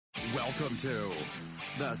Welcome to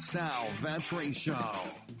the Sal Vetri Show.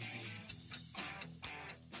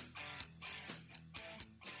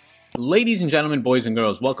 Ladies and gentlemen, boys and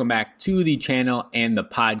girls, welcome back to the channel and the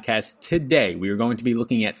podcast. Today, we are going to be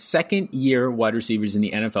looking at second-year wide receivers in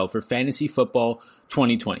the NFL for Fantasy Football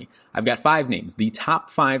 2020. I've got 5 names, the top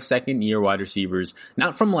 5 second-year wide receivers,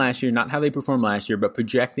 not from last year, not how they performed last year, but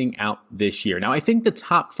projecting out this year. Now, I think the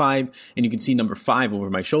top 5, and you can see number 5 over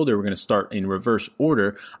my shoulder, we're going to start in reverse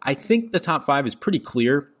order. I think the top 5 is pretty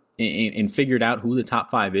clear and figured out who the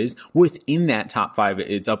top 5 is. Within that top 5,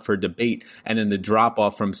 it's up for debate. And then the drop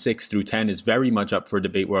off from 6 through 10 is very much up for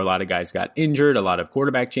debate, where a lot of guys got injured, a lot of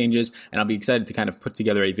quarterback changes. And I'll be excited to kind of put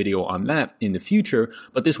together a video on that in the future.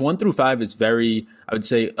 But this 1 through 5 is very, I would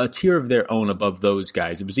say, a tier of their own above those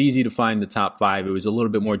guys. It was easy to find the top 5. It was a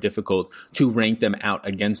little bit more difficult to rank them out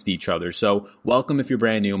against each other. So welcome if you're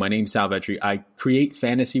brand new. My name's Sal Vetri. I create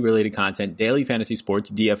fantasy related content, daily fantasy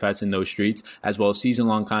sports, DFS in those streets, as well as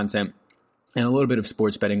season-long content and a little bit of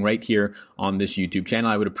sports betting right here on this YouTube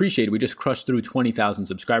channel. I would appreciate it. We just crushed through 20,000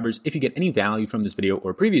 subscribers. If you get any value from this video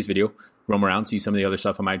or previous video, roam around, see some of the other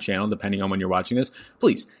stuff on my channel, depending on when you're watching this,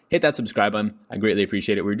 please hit that subscribe button. I greatly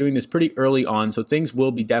appreciate it. We're doing this pretty early on, so things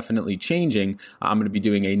will be definitely changing. I'm going to be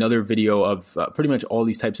doing another video of pretty much all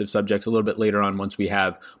these types of subjects a little bit later on once we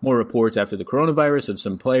have more reports after the coronavirus of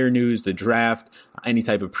some player news, the draft, any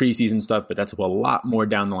type of preseason stuff, but that's a lot more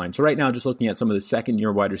down the line. So right now, just looking at some of the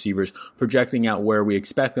second-year wide receivers, projecting out where we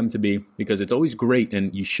expect them to be, because it's always great,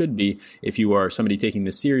 and you should be, if you are somebody taking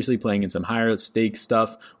this seriously, playing in some higher stakes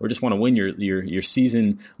stuff, or just want to win your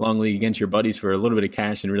season-long league against your buddies for a little bit of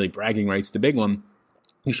cash and really bragging rights to big one.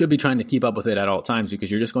 You should be trying to keep up with it at all times,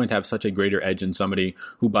 because you're just going to have such a greater edge than somebody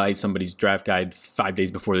who buys somebody's draft guide 5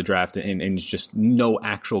 days before the draft and it's just no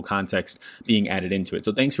actual context being added into it.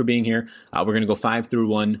 So thanks for being here. We're going to go 5 through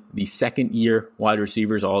 1, the second year wide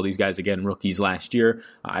receivers, all these guys, again, rookies last year.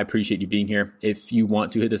 I appreciate you being here. If you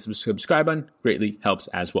want to hit the subscribe button, greatly helps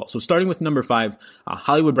as well. So starting with number 5,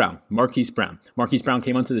 Hollywood Brown, Marquise Brown. Marquise Brown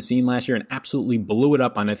came onto the scene last year and absolutely blew it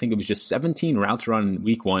up on, I think it was just 17 routes run in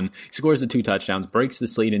week 1. He scores the 2 touchdowns, breaks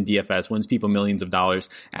the slate in DFS, wins people millions of dollars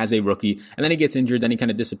as a rookie, and then he gets injured. Then he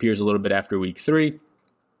kind of disappears a little bit after week 3.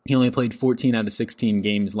 He only played 14 out of 16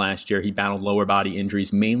 games last year. He battled lower body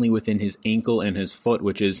injuries, mainly within his ankle and his foot,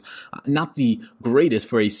 which is not the greatest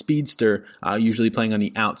for a speedster, usually playing on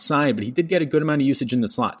the outside, but he did get a good amount of usage in the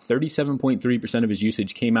slot. 37.3% of his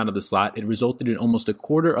usage came out of the slot. It resulted in almost a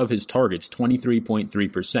quarter of his targets,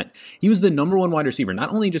 23.3%. He was the number 1 wide receiver, not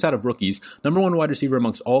only just out of rookies, number 1 wide receiver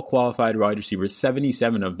amongst all qualified wide receivers,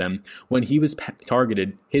 77 of them. When he was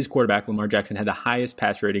targeted, his quarterback, Lamar Jackson, had the highest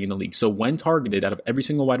pass rating in the league. So when targeted, out of every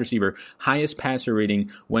single wide receiver, highest passer rating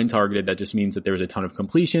when targeted. That just means that there was a ton of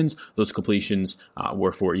completions. Those completions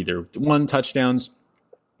were for either 1 touchdowns.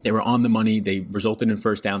 They were on the money. They resulted in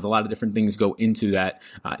first downs. A lot of different things go into that.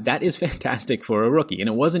 That is fantastic for a rookie. And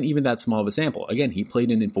it wasn't even that small of a sample. Again, he played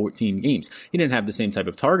in 14 games. He didn't have the same type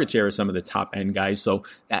of target share as some of the top end guys. So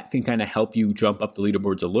that can kind of help you jump up the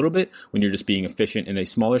leaderboards a little bit when you're just being efficient in a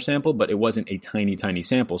smaller sample, but it wasn't a tiny, tiny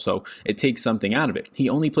sample. So it takes something out of it. He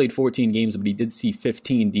only played 14 games, but he did see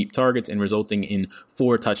 15 deep targets and resulting in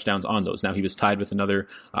 4 touchdowns on those. Now he was tied with another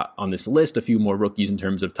on this list, a few more rookies in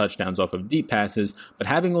terms of touchdowns off of deep passes, but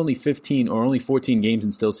having only 15 or only 14 games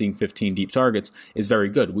and still seeing 15 deep targets is very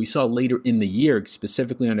good. We saw later in the year,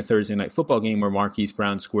 specifically on a Thursday night football game where Marquise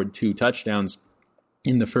Brown scored 2 touchdowns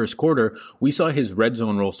in the first quarter, we saw his red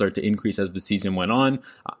zone role start to increase as the season went on.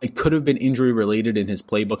 It could have been injury related in his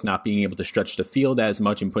playbook, not being able to stretch the field as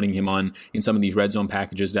much and putting him on in some of these red zone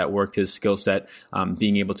packages that worked his skill set,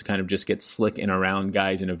 being able to kind of just get slick and around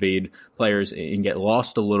guys and evade players and get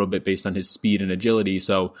lost a little bit based on his speed and agility.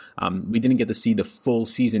 So we didn't get to see the full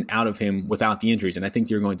season out of him without the injuries. And I think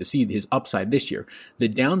you're going to see his upside this year. The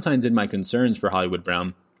downsides and my concerns for Hollywood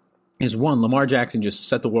Brown is 1, Lamar Jackson just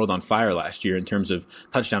set the world on fire last year in terms of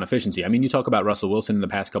touchdown efficiency. I mean, you talk about Russell Wilson in the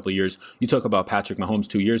past couple of years. You talk about Patrick Mahomes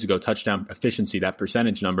 2 years ago, touchdown efficiency, that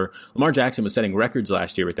percentage number. Lamar Jackson was setting records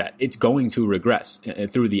last year with that. It's going to regress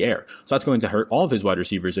through the air. So that's going to hurt all of his wide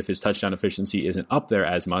receivers if his touchdown efficiency isn't up there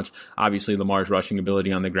as much. Obviously, Lamar's rushing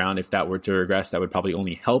ability on the ground, if that were to regress, that would probably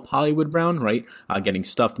only help Hollywood Brown, right? Getting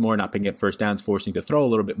stuffed more, not picking up first downs, forcing to throw a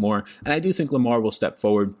little bit more. And I do think Lamar will step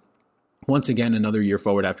forward once again, another year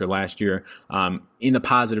forward after last year, in the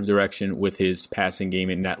positive direction with his passing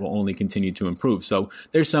game, and that will only continue to improve. So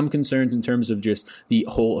there's some concerns in terms of just the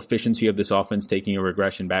whole efficiency of this offense taking a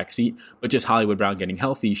regression backseat, but just Hollywood Brown getting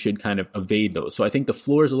healthy should kind of evade those. So I think the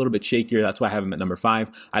floor is a little bit shakier. That's why I have him at number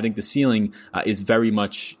 5. I think the ceiling is very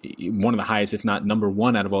much one of the highest, if not number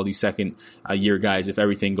 1 out of all these second year guys. If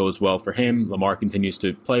everything goes well for him, Lamar continues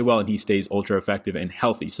to play well, and he stays ultra effective and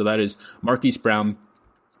healthy. So that is Marquise Brown,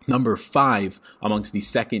 number 5 amongst the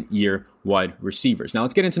second-year wide receivers. Now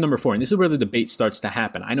let's get into number 4, and this is where the debate starts to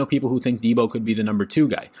happen. I know people who think Debo could be the number 2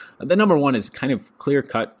 guy. The number 1 is kind of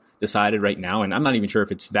clear-cut, decided right now, and I'm not even sure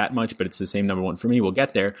if it's that much, but it's the same number 1 for me. We'll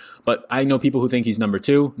get there. But I know people who think he's number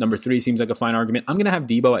 2. Number 3 seems like a fine argument. I'm going to have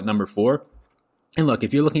Debo at number 4. And look,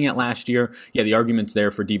 if you're looking at last year, yeah, the argument's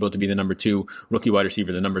there for Debo to be the number 2 rookie wide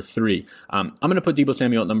receiver, the number 3. I'm going to put Debo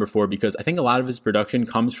Samuel at number 4 because I think a lot of his production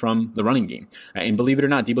comes from the running game. And believe it or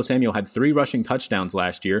not, Debo Samuel had 3 rushing touchdowns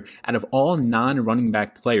last year. Out of all non-running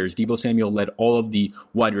back players, Debo Samuel led all of the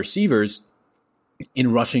wide receivers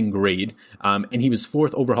in rushing grade, and he was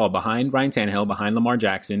 4th overall behind Ryan Tannehill, behind Lamar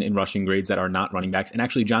Jackson in rushing grades that are not running backs, and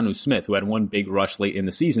actually Jonnu Smith, who had one big rush late in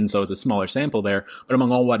the season, so it's a smaller sample there, but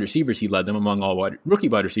among all wide receivers, he led them. Among all rookie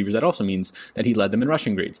wide receivers, that also means that he led them in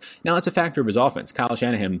rushing grades. Now, that's a factor of his offense. Kyle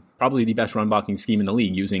Shanahan, probably the best run blocking scheme in the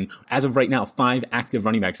league, using, as of right now, 5 active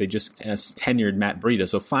running backs. They just tenured Matt Breida,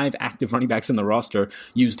 so 5 active running backs in the roster,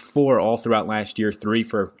 used 4 all throughout last year, 3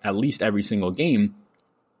 for at least every single game.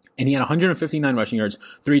 And he had 159 rushing yards,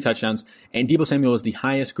 3 touchdowns, and Debo Samuel is the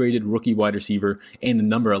highest graded rookie wide receiver and the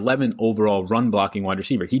number 11 overall run blocking wide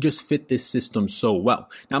receiver. He just fit this system so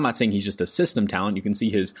well. Now, I'm not saying he's just a system talent. You can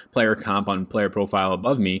see his player comp on player profile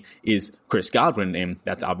above me is Chris Godwin, and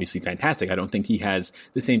that's obviously fantastic. I don't think he has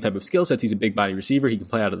the same type of skill sets. He's a big body receiver. He can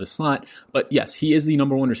play out of the slot. But yes, he is the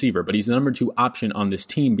number 1 receiver, but he's the number 2 option on this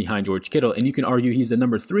team behind George Kittle. And you can argue he's the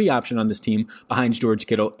number 3 option on this team behind George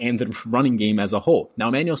Kittle and the running game as a whole. Now,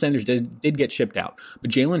 Emmanuel Sanders did get shipped out, but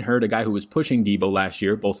Jalen Hurd, a guy who was pushing Debo last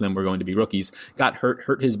year, both of them were going to be rookies, got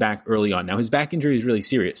hurt his back early on. Now, his back injury is really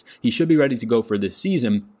serious. He should be ready to go for this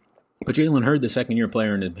season. But Jalen Hurd, the second-year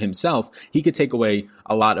player in himself, he could take away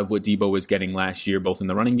a lot of what Debo was getting last year, both in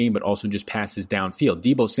the running game, but also just passes downfield.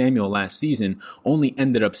 Debo Samuel last season only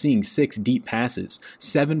ended up seeing 6 deep passes.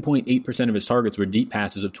 7.8% of his targets were deep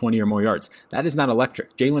passes of 20 or more yards. That is not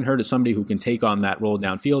electric. Jalen Hurd is somebody who can take on that role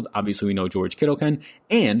downfield. Obviously, we know George Kittle can.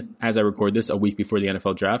 And, as I record this a week before the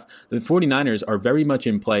NFL draft, the 49ers are very much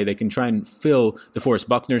in play. They can try and fill DeForest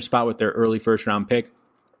Buckner's spot with their early first-round pick,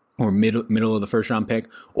 or middle of the first round pick,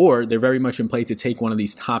 or they're very much in play to take one of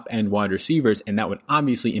these top end wide receivers, and that would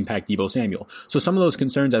obviously impact Debo Samuel. So some of those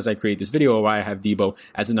concerns as I create this video are why I have Debo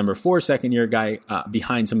as a number 4 second year guy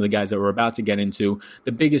behind some of the guys that we're about to get into.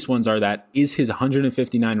 The biggest ones are that is his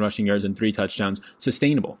 159 rushing yards and 3 touchdowns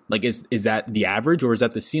sustainable? Like, is that the average or is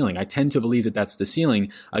that the ceiling? I tend to believe that that's the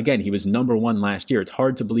ceiling. Again, he was number 1 last year. It's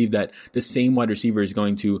hard to believe that the same wide receiver is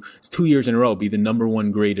going to 2 years in a row be the number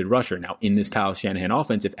 1 graded rusher. Now, in this Kyle Shanahan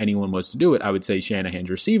offense, if anyone was to do it, I would say Shanahan's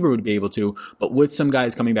receiver would be able to, but with some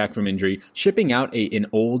guys coming back from injury, shipping out an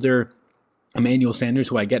older Emmanuel Sanders,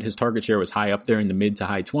 who I get his target share was high up there in the mid to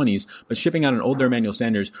high 20s, but shipping out an older Emmanuel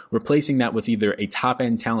Sanders, replacing that with either a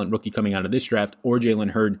top-end talent rookie coming out of this draft or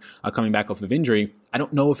Jalen Hurd coming back off of injury, I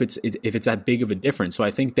don't know if it's that big of a difference. So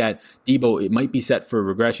I think that Debo, it might be set for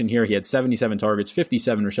regression here. He had 77 targets,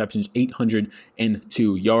 57 receptions,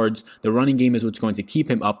 802 yards. The running game is what's going to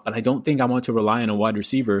keep him up, but I don't think I want to rely on a wide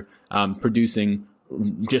receiver producing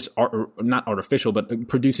just not artificial, but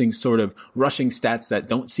producing sort of rushing stats that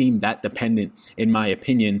don't seem that dependent, in my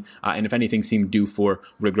opinion, and if anything, seem due for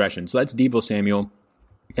regression. So that's Debo Samuel.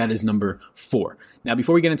 That is number 4. Now,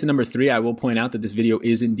 before we get into number 3, I will point out that this video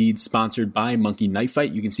is indeed sponsored by Monkey Knife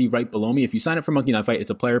Fight. You can see right below me, if you sign up for Monkey Knife Fight, it's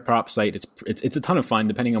a player prop site. It's a ton of fun,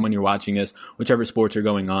 depending on when you're watching this, whichever sports are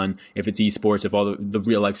going on. If it's esports, if all the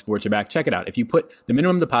real life sports are back, check it out. If you put the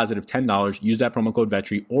minimum deposit of $10, use that promo code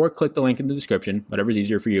VETRI, or click the link in the description, whatever's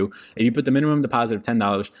easier for you. If you put the minimum deposit of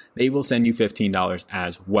 $10, they will send you $15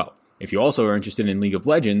 as well. If you also are interested in League of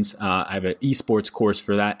Legends, I have an esports course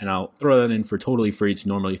for that, and I'll throw that in for totally free. It's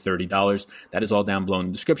normally $30. That is all down below in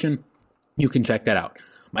the description. You can check that out.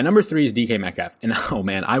 My number 3 is DK Metcalf, and oh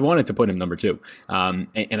man, I wanted to put him number 2. And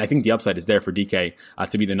I think the upside is there for DK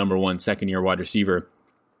to be the number 1 second-year wide receiver,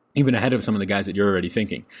 even ahead of some of the guys that you're already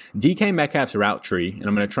thinking. DK Metcalf's route tree, and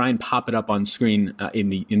I'm going to try and pop it up on screen in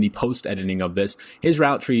the post editing of this. His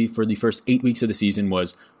route tree for the first 8 weeks of the season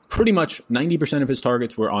was pretty much 90% of his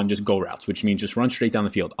targets were on just go routes, which means just run straight down the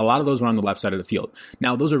field. A lot of those were on the left side of the field.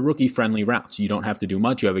 Now, those are rookie-friendly routes. You don't have to do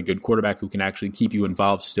much. You have a good quarterback who can actually keep you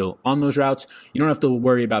involved still on those routes. You don't have to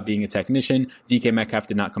worry about being a technician. DK Metcalf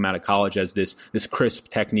did not come out of college as this crisp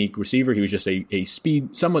technique receiver. He was just a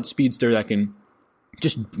somewhat speedster that can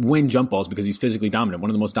just win jump balls because he's physically dominant, one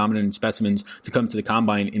of the most dominant specimens to come to the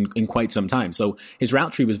combine in quite some time. So his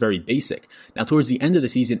route tree was very basic. Now, towards the end of the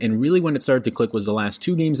season, and really when it started to click was the last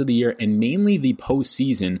 2 games of the year, and mainly the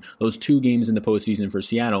postseason, those 2 games in the postseason for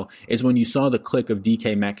Seattle, is when you saw the click of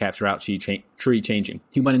DK Metcalf's route tree changing.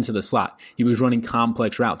 He went into the slot. He was running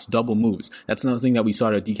complex routes, double moves. That's another thing that we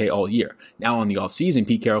saw at DK all year. Now, on the offseason,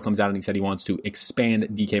 Pete Carroll comes out and he said he wants to expand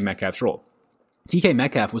DK Metcalf's role. DK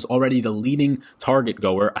Metcalf was already the leading target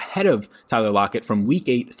goer ahead of Tyler Lockett from week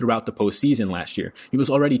 8 throughout the postseason last year. He was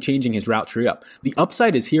already changing his route tree up. The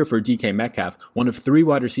upside is here for DK Metcalf, one of 3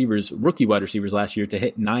 rookie wide receivers last year to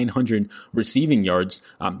hit 900 receiving yards.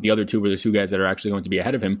 The other 2 were the 2 guys that are actually going to be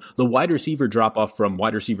ahead of him. The wide receiver drop off from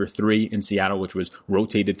wide receiver 3 in Seattle, which was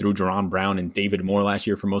rotated through Jerron Brown and David Moore last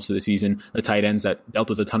year for most of the season. The tight ends that dealt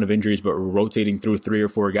with a ton of injuries but were rotating through 3 or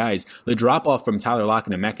 4 guys. The drop off from Tyler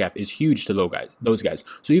Lockett and Metcalf is huge to those guys.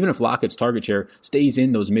 So even if Lockett's target share stays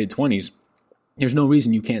in those mid-20s, there's no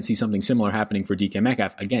reason you can't see something similar happening for DK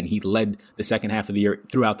Metcalf. Again, he led the second half of the year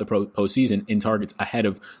throughout the postseason in targets ahead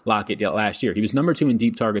of Lockett last year. He was number 2 in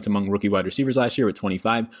deep targets among rookie wide receivers last year with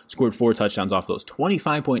 25, scored 4 touchdowns off those.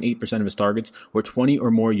 25.8% of his targets were 20 or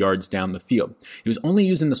more yards down the field. He was only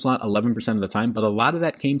used in the slot 11% of the time, but a lot of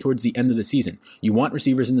that came towards the end of the season. You want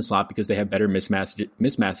receivers in the slot because they have better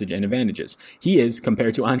mismatch and advantages. He is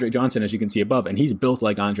compared to Andre Johnson, as you can see above, and he's built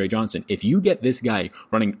like Andre Johnson. If you get this guy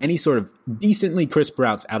running any sort of decently crisp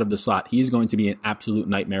routes out of the slot, he is going to be an absolute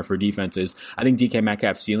nightmare for defenses. I think DK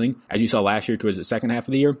Metcalf's ceiling, as you saw last year towards the second half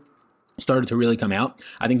of the year, started to really come out.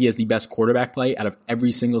 I think he has the best quarterback play out of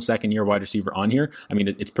every single second-year wide receiver on here. I mean,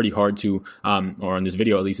 it's pretty hard to, or in this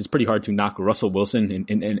video at least, it's pretty hard to knock Russell Wilson,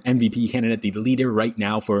 an MVP candidate, the leader right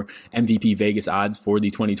now for MVP Vegas odds for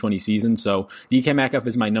the 2020 season. So DK Metcalf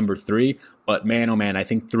is my number 3, but man, oh man, I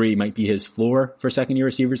think 3 might be his floor for second-year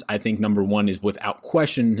receivers. I think number 1 is without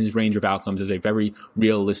question his range of outcomes is a very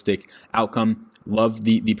realistic outcome. Love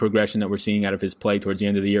the progression that we're seeing out of his play towards the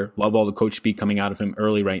end of the year. Love all the coach speak coming out of him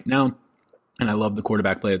early right now. And I love the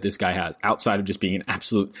quarterback play that this guy has outside of just being an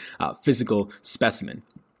absolute physical specimen.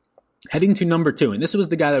 Heading to number 2, and this was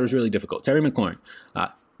the guy that was really difficult. Terry McLaurin,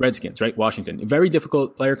 Redskins, right? Washington. A very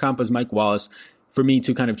difficult player comp was Mike Wallace. For me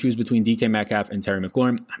to kind of choose between DK Metcalf and Terry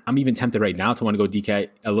McLaurin, I'm even tempted right now to want to go DK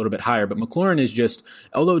a little bit higher, but McLaurin is just,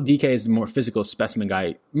 although DK is the more physical specimen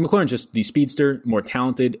guy, McLaurin's just the speedster, more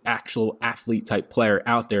talented, actual athlete type player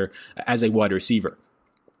out there as a wide receiver.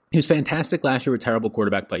 He was fantastic last year with terrible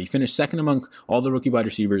quarterback play. He finished second among all the rookie wide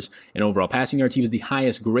receivers in overall passing yards. He was the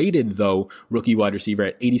highest graded, though, rookie wide receiver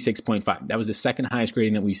at 86.5. That was the second highest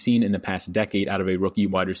grading that we've seen in the past decade out of a rookie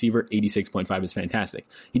wide receiver. 86.5 is fantastic.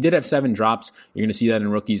 He did have 7 drops. You're going to see that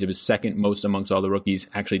in rookies. It was second most amongst all the rookies.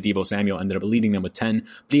 Actually, Deebo Samuel ended up leading them with 10,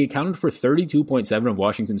 but he accounted for 32.7 of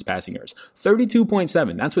Washington's passing yards.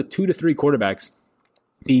 32.7. That's with 2 to 3 quarterbacks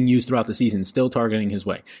being used throughout the season, still targeting his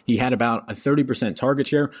way. He had about a 30% target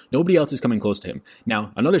share. Nobody else is coming close to him.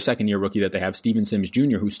 Now, another second-year rookie that they have, Steven Sims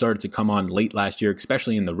Jr., who started to come on late last year,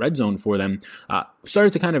 especially in the red zone for them,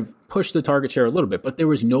 started to kind of push the target share a little bit, but there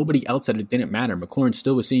was nobody else that it didn't matter. McLaurin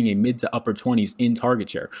still was seeing a mid to upper 20s in target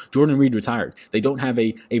share. Jordan Reed retired. They don't have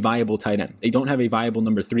a viable tight end. They don't have a viable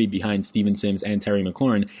number 3 behind Steven Sims and Terry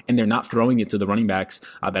McLaurin, and they're not throwing it to the running backs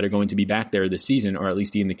that are going to be back there this season, or at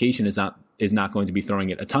least the indication is not going to be throwing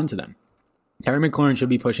it a ton to them. Terry McLaurin should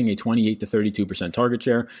be pushing a 28 to 32% target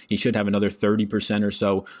share. He should have another 30% or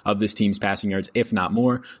so of this team's passing yards, if not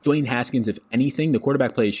more. Dwayne Haskins, if anything, the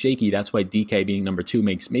quarterback play is shaky. That's why DK being number 2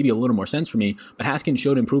 makes maybe a little more sense for me. But Haskins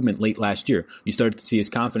showed improvement late last year. You started to see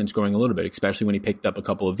his confidence growing a little bit, especially when he picked up a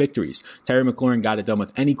couple of victories. Terry McLaurin got it done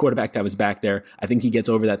with any quarterback that was back there. I think he gets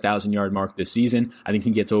over that 1,000-yard mark this season. I think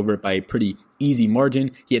he gets over it by a pretty easy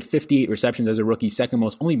margin. He had 58 receptions as a rookie, second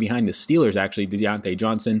most, only behind the Steelers, actually, Deontay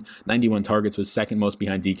Johnson. 91 targets was second most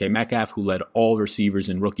behind DK Metcalf, who led all receivers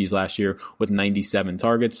and rookies last year with 97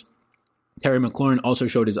 targets. Terry McLaurin also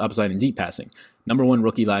showed his upside in deep passing. Number 1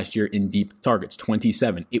 rookie last year in deep targets,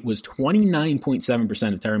 27. It was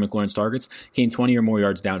 29.7% of Terry McLaurin's targets came 20 or more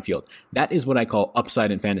yards downfield. That is what I call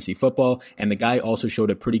upside in fantasy football, and the guy also showed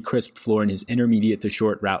a pretty crisp floor in his intermediate to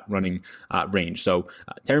short route running range. So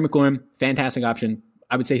Terry McLaurin, fantastic option.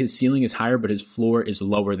 I would say his ceiling is higher, but his floor is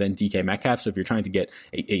lower than DK Metcalf. So if you're trying to get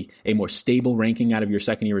a more stable ranking out of your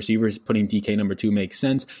second-year receivers, putting DK number 2 makes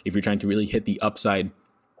sense. If you're trying to really hit the upside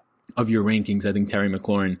of your rankings, I think Terry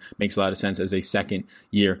McLaurin makes a lot of sense as a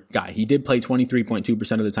second-year guy. He did play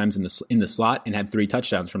 23.2% of the times in the slot and had 3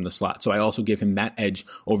 touchdowns from the slot. So I also give him that edge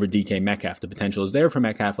over DK Metcalf. The potential is there for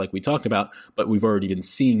Metcalf, like we talked about, but we've already been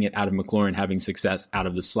seeing it out of McLaurin having success out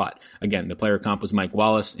of the slot. Again, the player comp was Mike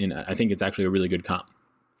Wallace, and I think it's actually a really good comp.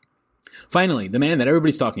 Finally, the man that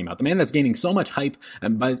everybody's talking about, the man that's gaining so much hype,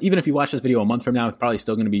 but even if you watch this video a month from now, it's probably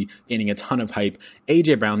still going to be gaining a ton of hype.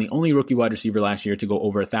 A.J. Brown, the only rookie wide receiver last year to go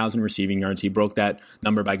over 1,000 receiving yards. He broke that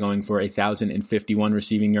number by going for 1,051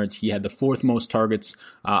 receiving yards. He had the 4th most targets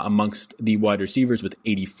amongst the wide receivers with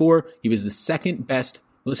 84. He was the second best,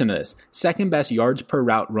 listen to this, second best yards per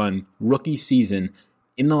route run rookie season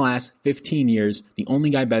in the last 15 years. The only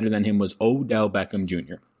guy better than him was Odell Beckham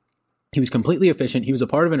Jr. He was completely efficient. He was a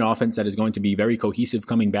part of an offense that is going to be very cohesive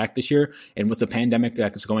coming back this year. And with the pandemic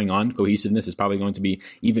that's going on, cohesiveness is probably going to be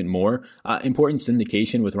even more important.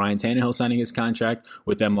 Syndication with Ryan Tannehill signing his contract,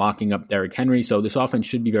 with them locking up Derrick Henry. So this offense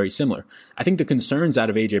should be very similar. I think the concerns out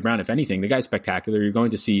of A.J. Brown, if anything, the guy's spectacular. You're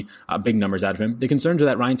going to see big numbers out of him. The concerns are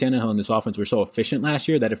that Ryan Tannehill and this offense were so efficient last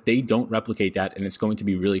year that if they don't replicate that, and it's going to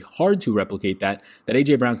be really hard to replicate that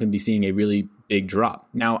A.J. Brown can be seeing a really big drop.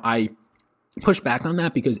 Now, I push back on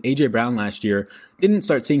that because A.J. Brown last year didn't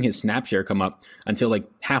start seeing his snap share come up until like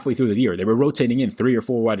halfway through the year. They were rotating in 3 or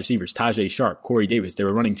 4 wide receivers, Tajay Sharp, Corey Davis. They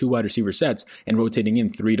were running 2 wide receiver sets and rotating in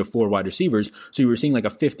 3 to 4 wide receivers. So you were seeing like a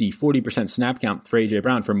 50-40% snap count for A.J.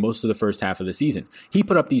 Brown for most of the first half of the season. He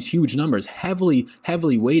put up these huge numbers, heavily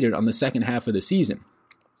weighted on the second half of the season.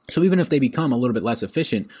 So even if they become a little bit less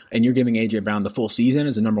efficient and you're giving A.J. Brown the full season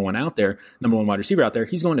as a number one wide receiver out there,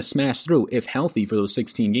 he's going to smash through, if healthy for those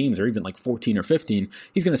 16 games or even like 14 or 15,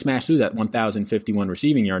 he's going to smash through that 1,051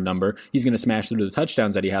 receiving yard number. He's going to smash through the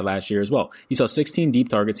touchdowns that he had last year as well. He saw 16 deep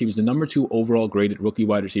targets. He was the number 2 overall graded rookie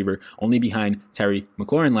wide receiver, only behind Terry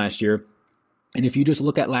McLaurin last year. And if you just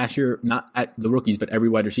look at last year, not at the rookies, but every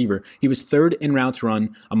wide receiver, he was 3rd in routes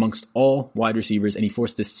run amongst all wide receivers, and he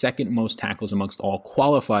forced the 2nd most tackles amongst all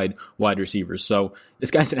qualified wide receivers. So this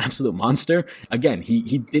guy's an absolute monster. Again,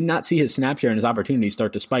 he did not see his snap share and his opportunities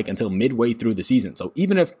start to spike until midway through the season. So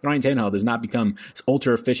even if Ryan Tannehill does not become this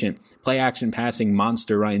ultra efficient play action passing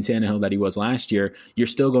monster Ryan Tannehill that he was last year, you're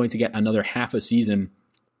still going to get another half a season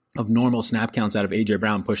of normal snap counts out of A.J.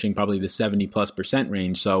 Brown, pushing probably the 70+%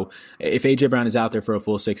 range. So if A.J. Brown is out there for a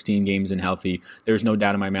full 16 games and healthy, there's no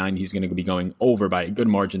doubt in my mind he's going to be going over by a good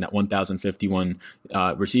margin that 1,051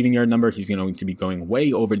 receiving yard number. He's going to be going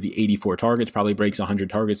way over the 84 targets, probably breaks 100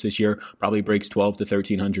 targets this year, probably breaks 12 to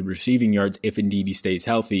 1,300 receiving yards if indeed he stays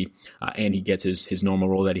healthy and he gets his normal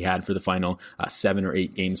role that he had for the final 7 or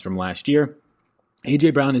 8 games from last year.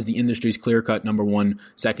 A.J. Brown is the industry's clear-cut number 1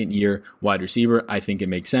 second-year wide receiver. I think it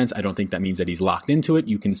makes sense. I don't think that means that he's locked into it.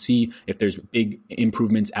 You can see if there's big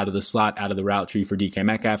improvements out of the slot, out of the route tree for DK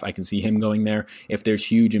Metcalf, I can see him going there. If there's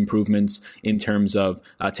huge improvements in terms of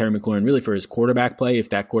Terry McLaurin, really for his quarterback play, if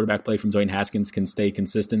that quarterback play from Dwayne Haskins can stay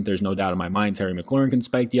consistent, there's no doubt in my mind Terry McLaurin can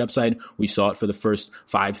spike the upside. We saw it for the first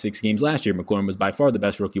 5-6 games last year. McLaurin was by far the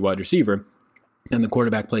best rookie wide receiver. And the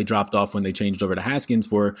quarterback play dropped off when they changed over to Haskins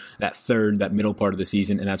for that middle part of the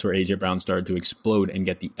season, and that's where A.J. Brown started to explode and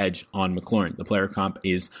get the edge on McLaurin. The player comp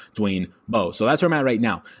is Dwayne Bowe. So that's where I'm at right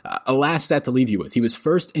now. A last stat to leave you with. He was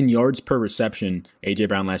 1st in yards per reception, A.J.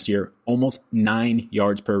 Brown last year, almost 9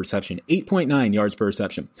 yards per reception, 8.9 yards per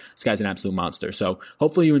reception. This guy's an absolute monster. So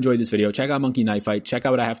hopefully you enjoyed this video. Check out Monkey Knife Fight. Check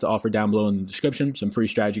out what I have to offer down below in the description, some free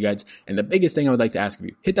strategy guides. And the biggest thing I would like to ask of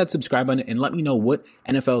you, hit that subscribe button and let me know what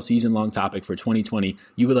NFL season-long topic for 2020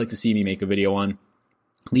 you would like to see me make a video on.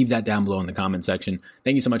 Leave that down below in the comment section.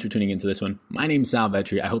 Thank you so much for tuning into this one. My name is Sal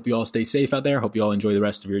Vetri. I hope you all stay safe out there. Hope you all enjoy the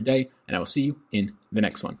rest of your day, and I will see you in the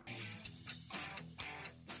next one.